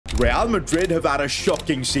Real Madrid have had a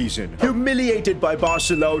shocking season. Humiliated by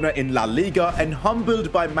Barcelona in La Liga and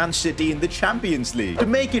humbled by Man City in the Champions League. To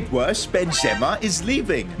make it worse, Benzema is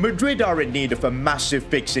leaving. Madrid are in need of a massive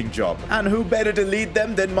fixing job. And who better to lead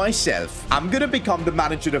them than myself? I'm gonna become the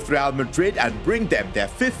manager of Real Madrid and bring them their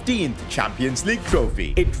 15th Champions League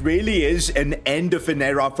trophy. It really is an end of an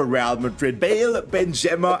era for Real Madrid. Bale,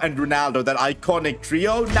 Benzema, and Ronaldo, that iconic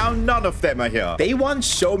trio, now none of them are here. They won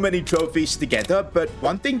so many trophies together, but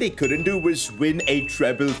one thing they couldn't do was win a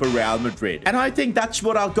treble for Real Madrid. And I think that's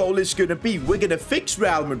what our goal is going to be. We're going to fix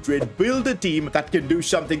Real Madrid, build a team that can do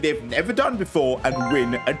something they've never done before, and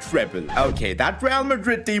win a treble. Okay, that Real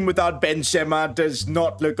Madrid team without Benzema does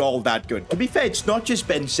not look all that good. To be fair, it's not just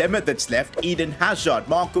Benzema that's left. Eden Hazard,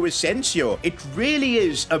 Marco Asensio. It really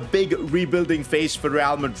is a big rebuilding phase for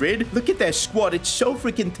Real Madrid. Look at their squad. It's so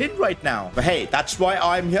freaking thin right now. But hey, that's why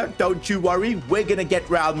I'm here. Don't you worry. We're going to get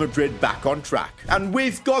Real Madrid back on track. And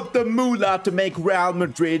we've got the moolah to make Real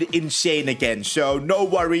Madrid insane again. So no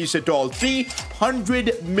worries at all.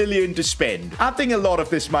 300 million to spend. I think a lot of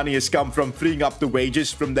this money has come from freeing up the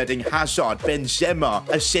wages from letting Hazard, Benzema,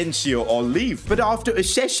 Asensio all leave. But after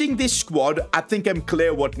assessing this squad, I think I'm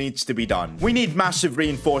clear what needs to be done. We need massive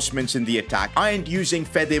reinforcements in the attack. I ain't using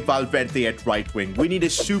Fede Valverde at right wing. We need a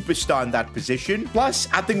superstar in that position. Plus,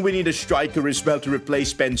 I think we need a striker as well to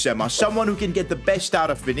replace Benzema. Someone who can get the best out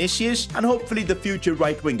of Vinicius and hopefully the future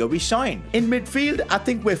right winger we sign. In midfield, I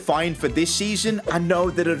think we're fine for this season. I know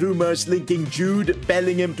there are rumors linking Jude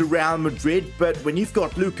Bellingham to Real Madrid, but when you've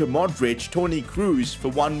got Luka Modric, Toni Kroos for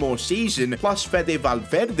one more season, plus Fede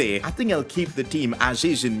Valverde, I think I'll keep the team as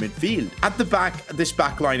is in midfield. At the back, this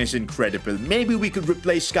backline is incredible. Maybe we could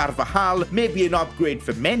replace Carvajal, maybe an upgrade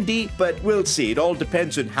for Mendy, but we'll see. It all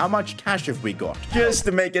depends on how much cash have we got. Just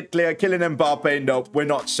to make it clear, Kylian Mbappe, nope, we're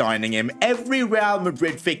not signing him. Every Real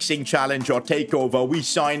Madrid fixing challenge or takeover, we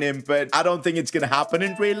sign him, but I don't think it's gonna happen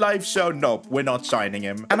in real life, so nope, we're not signing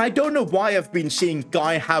him. And I don't know why I've been seeing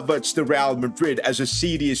Kai Havertz to Real Madrid as a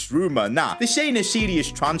serious rumor. Nah, this ain't a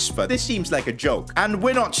serious transfer. This seems like a joke. And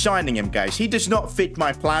we're not signing him, guys. He does not fit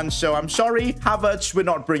my plan, so I'm sorry, Havertz, we're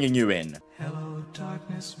not bringing you in. Hello,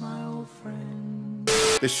 darkness, my old friend.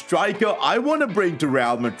 The striker I want to bring to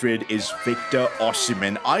Real Madrid is Victor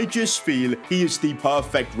Osimhen. I just feel he is the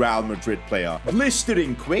perfect Real Madrid player.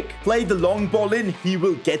 Blistering quick, play the long ball in, he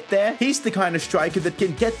will get there. He's the kind of striker that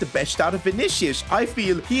can get the best out of Vinicius. I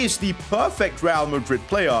feel he is the perfect Real Madrid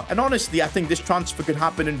player. And honestly, I think this transfer could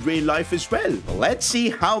happen in real life as well. Let's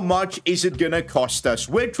see how much is it gonna cost us.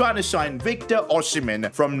 We're trying to sign Victor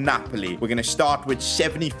Osimhen from Napoli. We're gonna start with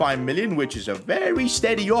 75 million, which is a very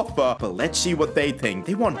steady offer, but let's see what they think.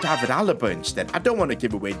 They want David Alaba instead. I don't want to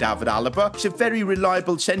give away David Alaba. He's a very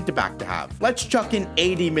reliable centre-back to have. Let's chuck in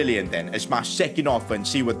 80 million then as my second offer and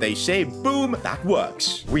see what they say. Boom, that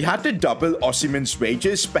works. We had to double Osimhen's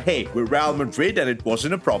wages, but hey, we're Real Madrid and it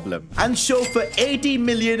wasn't a problem. And so for 80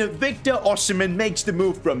 million, Victor Osimhen makes the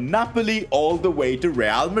move from Napoli all the way to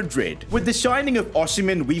Real Madrid. With the signing of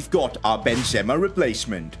Osimhen, we've got our Benzema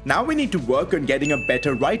replacement. Now we need to work on getting a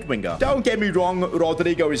better right winger. Don't get me wrong,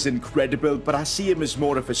 Rodrigo is incredible, but I see him as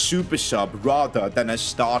more of a super sub rather than a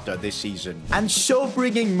starter this season. And so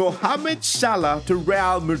bringing Mohamed Salah to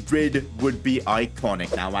Real Madrid would be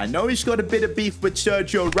iconic. Now I know he's got a bit of beef with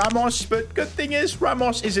Sergio Ramos, but good thing is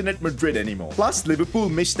Ramos isn't at Madrid anymore. Plus Liverpool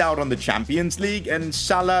missed out on the Champions League and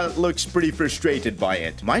Salah looks pretty frustrated by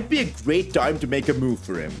it. Might be a great time to make a move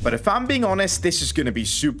for him. But if I'm being honest, this is going to be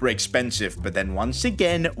super expensive. But then once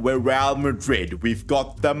again, we're Real Madrid. We've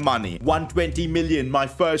got the money. 120 million, my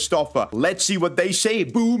first offer. Let's see what they say.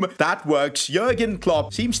 Boom, that works. Jurgen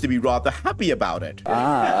Klopp seems to be rather happy about it.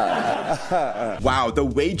 Wow, the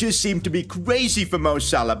wages seem to be crazy for Mo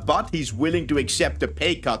Salah, but he's willing to accept a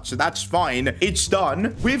pay cut, so that's fine. It's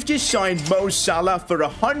done. We've just signed Mo Salah for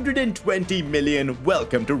 120 million.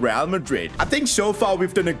 Welcome to Real Madrid. I think so far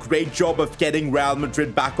we've done a great job of getting Real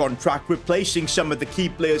Madrid back on track, replacing some of the key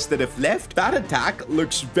players that have left. That attack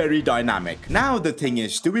looks very dynamic. Now the thing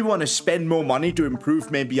is, do we want to spend more money to improve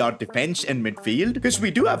maybe our defense and midfield? Because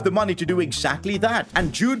we do have the money to do exactly that.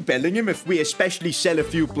 And Jude Bellingham, if we especially sell a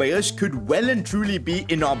few players, could well and truly be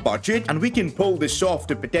in our budget, and we can pull this off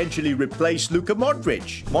to potentially replace Luka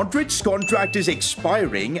Modric. Modric's contract is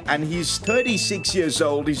expiring, and he's 36 years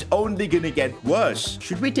old. He's only gonna get worse.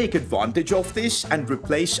 Should we take advantage of this and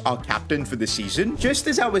replace our captain for the season? Just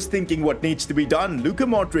as I was thinking what needs to be done, Luka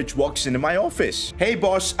Modric walks into my office. Hey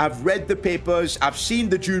boss, I've read the papers, I've seen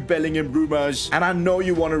the Jude Bellingham rumors, and I know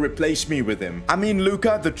you want to replace me with him. I mean,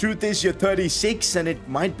 Luka, the truth is you're 36 and it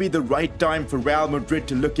might be the right time for Real Madrid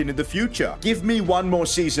to look into the future. Give me one more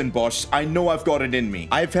season, boss. I know I've got it in me.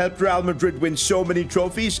 I've helped Real Madrid win so many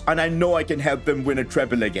trophies and I know I can help them win a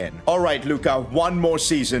treble again. All right, Luka, one more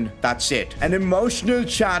season. That's it. An emotional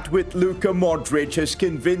chat with Luka Modric has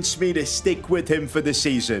convinced me to stick with him for the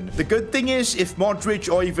season. The good thing is, if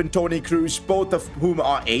Modric or even Toni Kroos, both of whom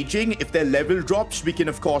are aging, if their level drops, we can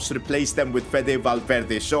of course replace them with Fede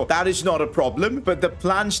Valverde. So that is not a problem, but the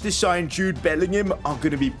plans to sign Jude Bellingham are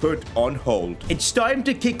going to be put on hold. It's time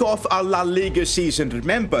to kick off our La Liga season.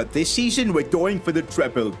 Remember, this season we're going for the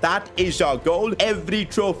treble. That is our goal. Every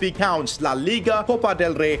trophy counts. La Liga, Copa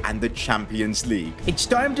del Rey, and the Champions League. It's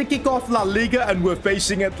time to kick off La Liga and we're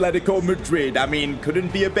facing Atletico Madrid. I mean,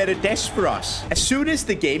 couldn't be a better test for us. As soon as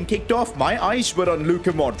the game kicked off, my eyes were on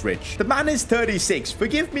Luka Modric. The man is 36.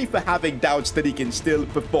 Forgive me for having doubts that he can still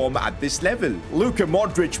perform at this level. Luka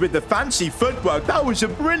Modric with the fancy footwork. That was a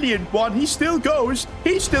brilliant one. He still goes.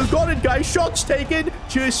 He still got it, guys. Shots taken.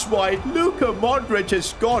 Just wide. Luka Modric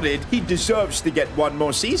has got it. He deserves to get one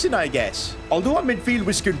more season, I guess. Although our midfield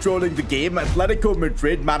was controlling the game, Atletico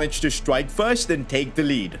Madrid managed to strike first and take the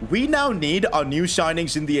lead. We now need our new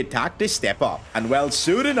signings in the attack to step up. And well,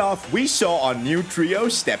 soon enough, we saw our new trio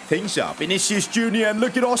step things up. Vinicius Jr. and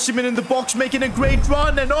look at Osimhen in the box making a great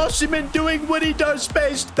run, and Osimhen doing what he does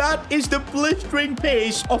best. That is the blistering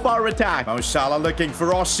pace of our attack. Mo Salah looking for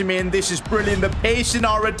Osimhen. This is brilliant. The pace in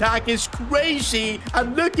our attack is crazy.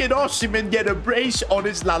 And look at Osimhen get a brace on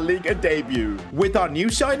his La Liga debut. With our new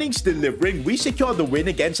signings delivering, we secured the win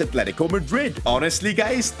against Atletico Madrid. Honestly,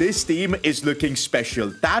 guys, this team is looking special.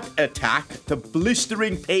 That attack, the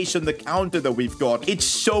blistering pace on the counter that we've got, it's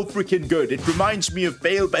so freaking good. It reminds me of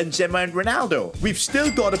Bale, Benzema, and Ronaldo. We've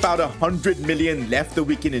still got about 100 million left that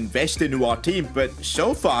we can invest into our team, but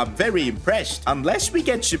so far, I'm very impressed. Unless we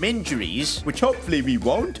get some injuries, which hopefully we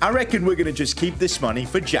won't, I reckon we're gonna just keep this money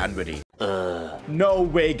for January. No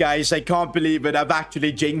way, guys. I can't believe it. I've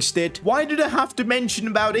actually jinxed it. Why did I have to mention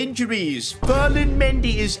about injuries? Ferland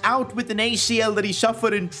Mendy is out with an ACL that he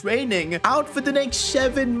suffered in training. Out for the next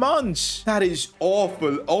 7 months. That is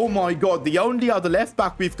awful. Oh my god. The only other left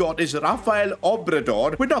back we've got is Rafael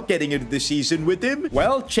Obrador. We're not getting into the season with him.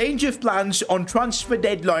 Well, change of plans on transfer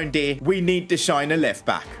deadline day. We need to sign a left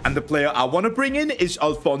back. And the player I want to bring in is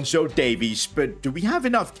Alphonso Davies. But do we have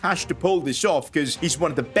enough cash to pull this off? Because he's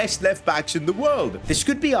one of the best left backs in the world. This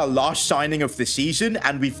could be our last signing of the season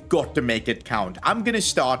and we've got to make it count. I'm going to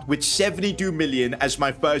start with 72 million as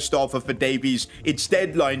my first offer for Davies. It's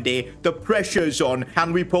deadline day. The pressure's on.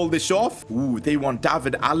 Can we pull this off? Ooh, they want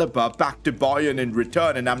David Alaba back to Bayern in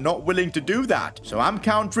return and I'm not willing to do that. So I'm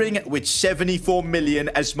countering with 74 million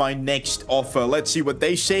as my next offer. Let's see what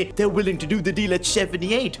they say. They're willing to do the deal at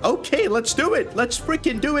 78. Okay, let's do it. Let's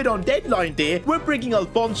freaking do it on deadline day. We're bringing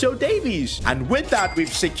Alphonso Davies. And with that,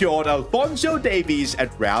 we've secured Alphonso Davies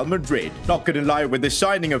at Real Madrid. Not gonna lie, with the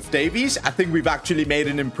signing of Davies, I think we've actually made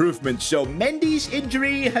an improvement. So Mendy's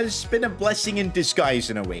injury has been a blessing in disguise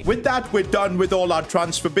in a way. With that, we're done with all our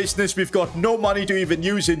transfer business. We've got no money to even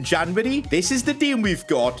use in January. This is the team we've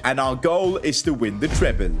got, and our goal is to win the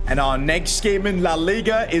treble. And our next game in La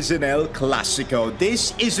Liga is an El Clasico.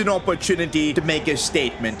 This is an opportunity to make a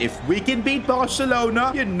statement. If we can beat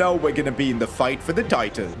Barcelona, you know we're gonna be in the fight for the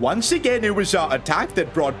title. Once again, it was our attack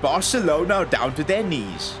that brought Barcelona down to their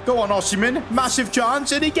knees. Go on, Osimhen. Massive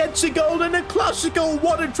chance, and he gets a goal in a Clasico.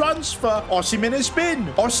 What a transfer. Osimhen has been.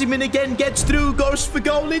 Osimhen again gets through, goes for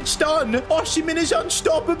goal. It's done. Osimhen is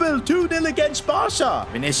unstoppable. 2-0 against Barca.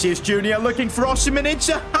 Vinicius Jr. looking for Osimhen. It's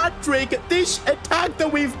a hat-trick. This attack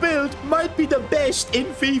that we've built might be the best in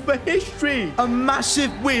FIFA history. A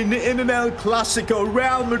massive win in an El Clasico.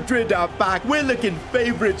 Real Madrid are back. We're looking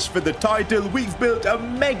favorites for the title. We've built a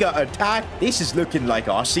mega attack. This is looking like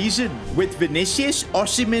our season. With Vinicius,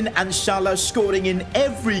 Osimhen, and Salah scoring in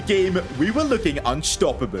every game, we were looking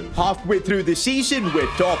unstoppable. Halfway through the season, we're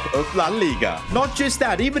top of La Liga. Not just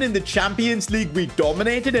that, even in the Champions League, we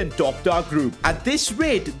dominated and topped our group. At this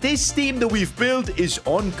rate, this team that we've built is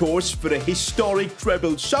on course for a historic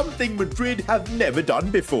treble, something Madrid have never done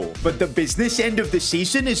before. But the business end of the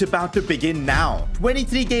season is about to begin now.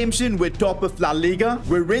 23 games in, we're top of La Liga.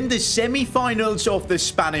 We're in the semi-finals of the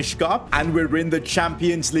Spanish Cup, and we're in the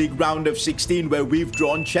Champions League League round of 16 where we've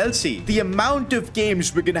drawn Chelsea. The amount of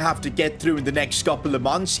games we're going to have to get through in the next couple of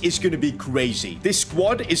months is going to be crazy. This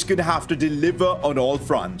squad is going to have to deliver on all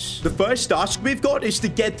fronts. The first task we've got is to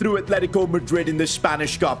get through Atletico Madrid in the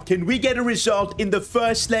Spanish Cup. Can we get a result in the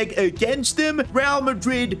first leg against them? Real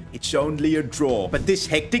Madrid, it's only a draw. But this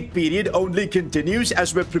hectic period only continues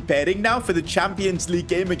as we're preparing now for the Champions League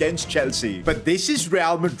game against Chelsea. But this is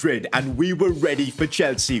Real Madrid and we were ready for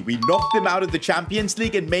Chelsea. We knocked them out of the Champions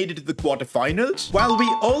League and made it to the quarterfinals, while we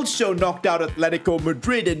also knocked out Atletico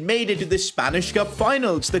Madrid and made it to the Spanish Cup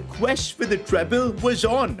finals. The quest for the treble was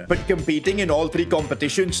on, but competing in all three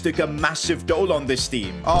competitions took a massive toll on this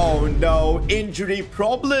team. Oh no, injury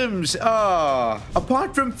problems.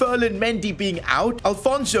 Apart from Ferland Mendy being out,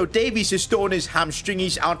 Alphonso Davies has torn his hamstring.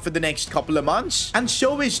 He's out for the next couple of months, and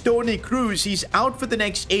so is Toni Kroos. He's out for the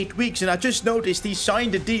next 8 weeks, and I just noticed he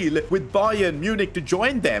signed a deal with Bayern Munich to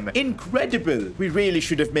join them. Incredible. We really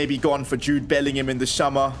should have maybe gone for Jude Bellingham in the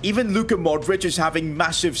summer. Even Luka Modric is having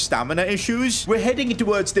massive stamina issues. We're heading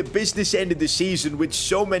towards the business end of the season with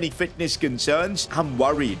so many fitness concerns. I'm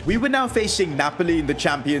worried. We were now facing Napoli in the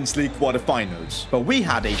Champions League quarterfinals, but we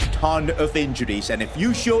had a ton of injuries, and if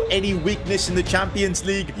you show any weakness in the Champions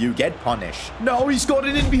League, you get punished. No, he's got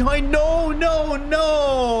it in behind. No, no,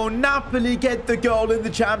 no. Napoli get the goal in the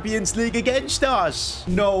Champions League against us.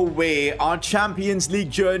 No way. Our Champions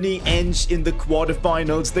League journey ends in the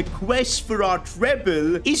quarterfinals. The quest for our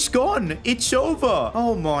treble is gone. It's over.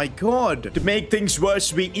 Oh my god. To make things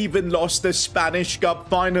worse, we even lost the Spanish Cup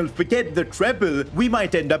final. Forget the treble. We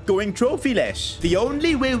might end up going trophyless. The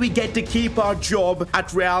only way we get to keep our job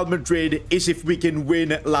at Real Madrid is if we can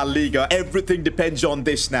win La Liga. Everything depends on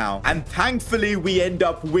this now. And thankfully, we end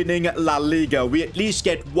up winning La Liga. We at least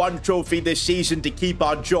get one trophy this season to keep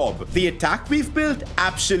our job. The attack we've built,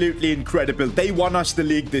 absolutely incredible. They won us the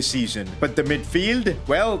league this season. But the midfield,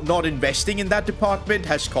 well, not investing in that department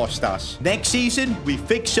has cost us. Next season, we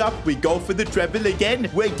fix up, we go for the treble again.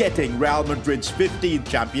 We're getting Real Madrid's 15th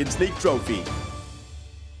Champions League trophy.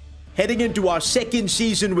 Heading into our second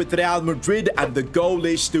season with Real Madrid, and the goal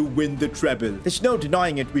is to win the treble. There's no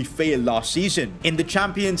denying it, we failed last season. In the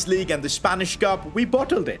Champions League and the Spanish Cup, we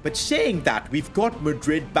bottled it. But saying that, we've got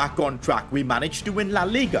Madrid back on track. We managed to win La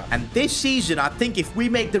Liga. And this season, I think if we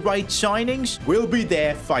make the right signings, we'll be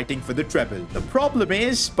there fighting for the treble. The problem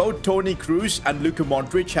is, both Toni Kroos and Luka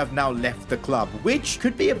Modric have now left the club, which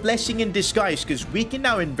could be a blessing in disguise because we can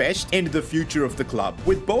now invest into the future of the club.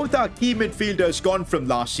 With both our key midfielders gone from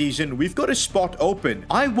last season, we've got a spot open.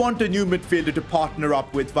 I want a new midfielder to partner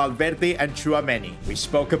up with Valverde and Tchouaméni. We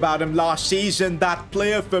spoke about him last season. That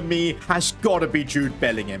player for me has got to be Jude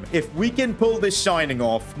Bellingham. If we can pull this signing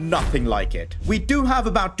off, nothing like it. We do have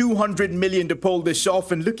about 200 million to pull this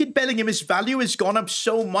off, and look at Bellingham. His value has gone up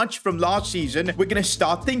so much from last season. We're going to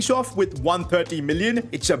start things off with 130 million.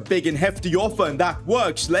 It's a big and hefty offer, and that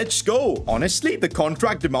works. Let's go. Honestly, the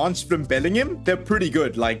contract demands from Bellingham, they're pretty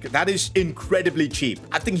good. Like, that is incredibly cheap.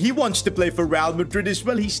 I think he wants to play for Real Madrid as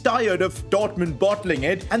well. He's tired of Dortmund bottling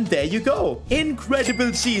it, and there you go.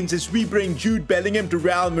 Incredible scenes as we bring Jude Bellingham to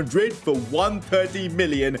Real Madrid for 130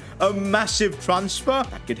 million. A massive transfer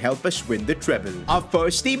that could help us win the treble. Our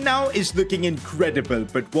first team now is looking incredible,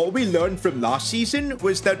 but what we learned from last season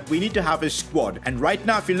was that we need to have a squad. And right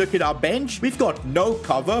now, if you look at our bench, we've got no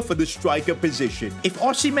cover for the striker position. If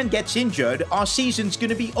Osimhen gets injured, our season's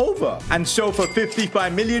gonna be over. And so for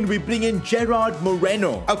 55 million, we bring in Gerard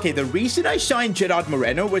Moreno. Okay, the reason I signed Gerard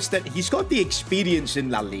Moreno was that he's got the experience in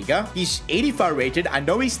La Liga. He's 85 rated. I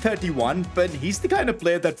know he's 31, but he's the kind of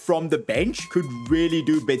player that from the bench could really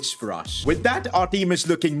do bits for us. With that, our team is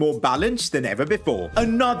looking more balanced than ever before.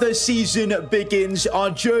 Another season begins. Our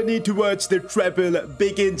journey towards the treble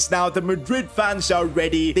begins now. The Madrid fans are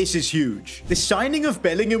ready. This is huge. The signing of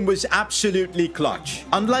Bellingham was absolutely clutch.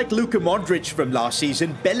 Unlike Luka Modric from last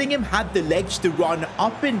season, Bellingham had the legs to run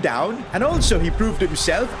up and down, and also he proved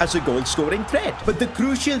himself as a goal-scoring threat. But the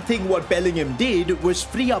crucial thing what Bellingham did was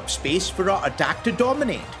free up space for our attack to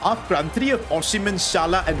dominate. Our front three of Osimhen,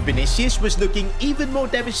 Salah and Vinicius was looking even more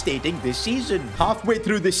devastating this season. Halfway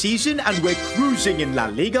through the season and we're cruising in La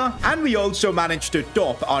Liga, and we also managed to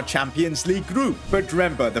top our Champions League group. But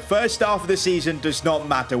remember, the first half of the season does not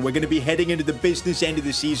matter. We're going to be heading into the business end of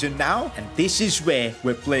the season now, and this is where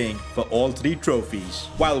we're playing for all three trophies.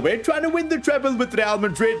 While we're trying to win the treble with Real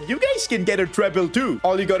Madrid, you guys can get a treble too.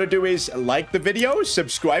 All you got to do is like the video,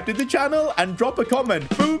 subscribe to the channel, and drop a comment.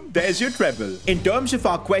 Boom, there's your treble. In terms of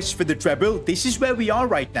our quest for the treble, this is where we are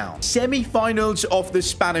right now. Semi-finals of the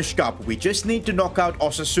Spanish Cup. We just need to knock out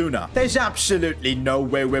Osasuna. There's absolutely no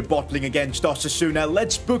way we're bottling against Osasuna.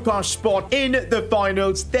 Let's book our spot in the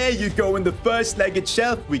finals. There you go. In the first leg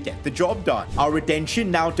itself, we get the job done. Our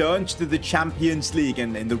attention now turns to the Champions League,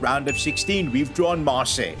 and in the round of 16, we've drawn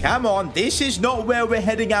Marseille. Come on, this is not where we're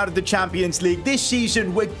heading out of the Champions League. This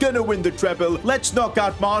season, we're gonna win the treble. Let's knock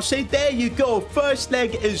out Marseille. There you go. First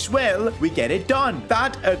leg as well. We get it done.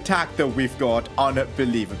 That attack that we've got,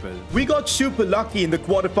 unbelievable. We got super lucky in the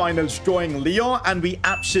quarterfinals drawing Lyon, and we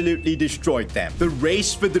absolutely destroyed them. The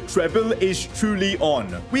race for the treble is truly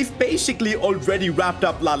on. We've basically already wrapped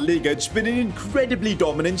up La Liga. It's been an incredibly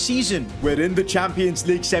dominant season. We're in the Champions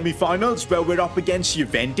League semi-finals where we're up against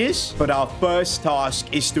Juventus, but our first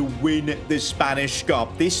task is to win the Spanish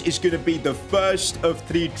Cup. This is going to be the first of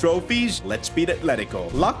 3 trophies. Let's beat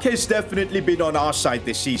Atletico. Luck has definitely been on our side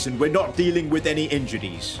this season. We're not dealing with any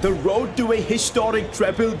injuries. The road to a historic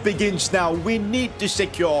treble begins now. We need to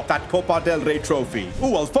secure that Copa del Rey trophy.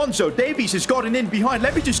 Oh, Alphonso Davies has gotten in behind.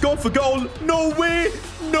 Let me just go for goal. No way.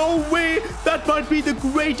 No way. That might be the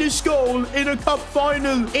greatest goal in a cup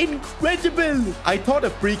final. Incredible. I thought a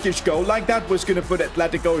freakish goal like that was going to put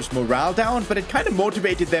Atletico's morale down, but it kind of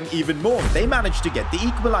motivated them even more. They managed to get the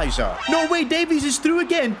equalizer. No way. Davies is through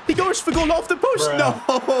again. He goes for goal off the post. Bruh.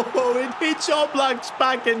 No, it hits Oblak's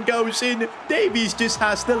back and goes in. Davies just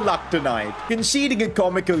has the luck tonight. Conceding a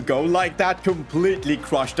comical goal like that completely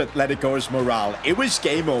crushed Atletico's morale. It was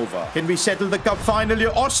game over. Can we settle the cup finally?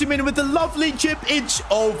 Osimhen with a lovely chip. It's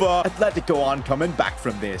over. Atletico aren't coming back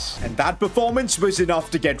from this. And that performance was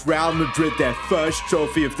enough to get Real Madrid their first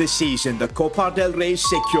trophy of the season. The Copa del Rey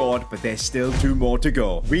secured, but there's still 2 more to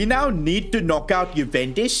go. We now need to knock out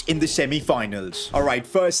Juventus in the semi-finals. All right,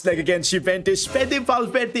 first leg against Juventus. Fede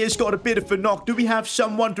Valverde has got a bit of a knock. Do we have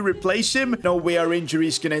someone to replace him? No way our injury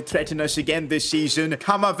is going to threaten us again this season.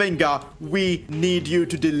 Camavinga, we need you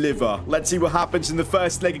to deliver. Let's see what happens in the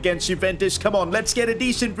first leg against Juventus. Come on, let's get a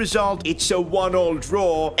decent result. It's a 1-1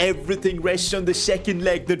 draw. Everything rests on the second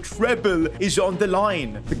leg. The treble is on the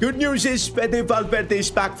line. The good news is Fede Valverde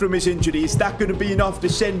is back from his injury. Is that going to be enough to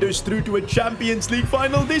send us through to a Champions League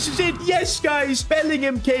final? This is it. Yes, guys.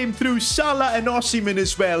 Bellingham came through. Salah and Osimhen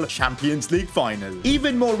as well. Champions League final.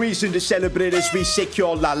 Even more reason to celebrate as we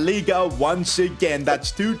secure La Liga once again.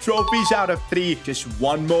 That's 2 trophies out of 3. Just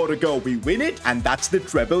 1 more to go. We win it, and that's the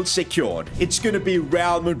treble secured. It's going to be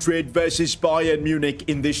Real Madrid versus Bayern Munich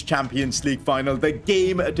in this Champions League final. The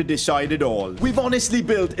game to decide it all. We've honestly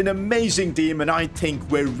built an amazing team, and I think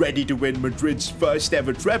we're ready to win Madrid's first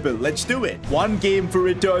ever treble. Let's do it. 1 game for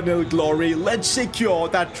eternal glory. Let's secure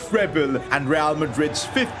that treble and Real Madrid's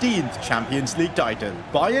 15th Champions League title.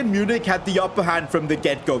 Bayern Munich had the upper hand from the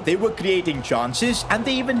get-go. They were creating chances, and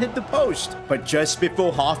they even hit the post. But just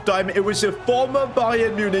before halftime, it was a former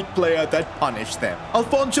Bayern Munich player that punished them.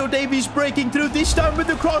 Alphonso Davies breaking through, this time with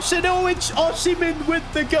the cross, and oh, it's Osimhen with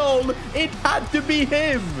the goal. It had to be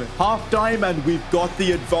him. Halftime, and we've got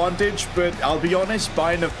the advantage, but I'll be honest,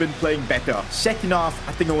 Bayern have been playing better. Second half,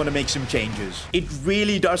 I think I want to make some changes. It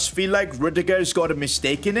really does feel like Rudiger's got a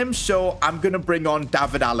mistake in him, so I'm going to bring on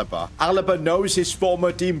David Alaba. Alaba knows his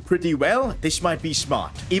former team pretty well. This might be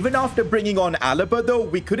smart. Even after bringing on Alaba, though,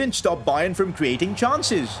 we couldn't stop Bayern from creating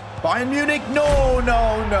chances. Bayern Munich, no.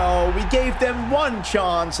 We gave them 1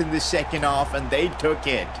 chance in the second half, and they took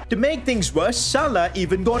it. To make things worse, Salah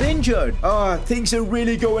even got injured. Things are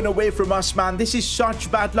really going away from us, man. This is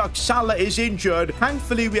such bad luck. Salah is injured.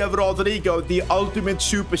 Thankfully, we have Rodrigo, the ultimate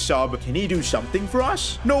super sub. Can he do something for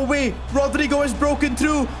us? No way. Rodrigo has broken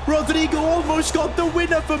through. Rodrigo almost got the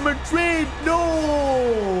winner for Madrid.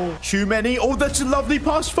 No. Too many. Oh, that's a lovely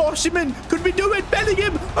pass for Osimhen. Could we do it?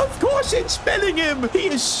 Bellingham. Of course it's Bellingham. He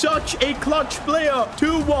is such a clutch player.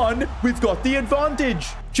 2-1. We've got the advantage.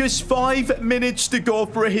 Just 5 minutes to go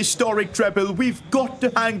for a historic treble. We've got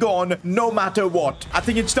to hang on no matter what. I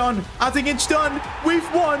think it's done.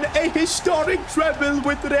 We've won a historic treble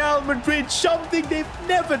with Real Madrid, something they've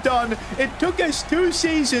never done. It took us 2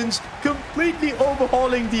 seasons, completely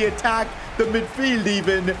overhauling the attack, the midfield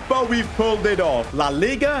even, but we've pulled it off. La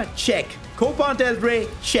Liga, check. Copa del Rey,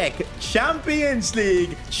 check. Champions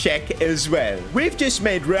League, check as well. We've just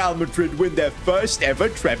made Real Madrid win their first ever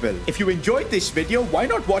treble. If you enjoyed this video, why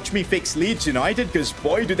not watch me fix Leeds United? Because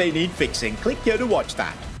boy, do they need fixing. Click here to watch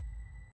that.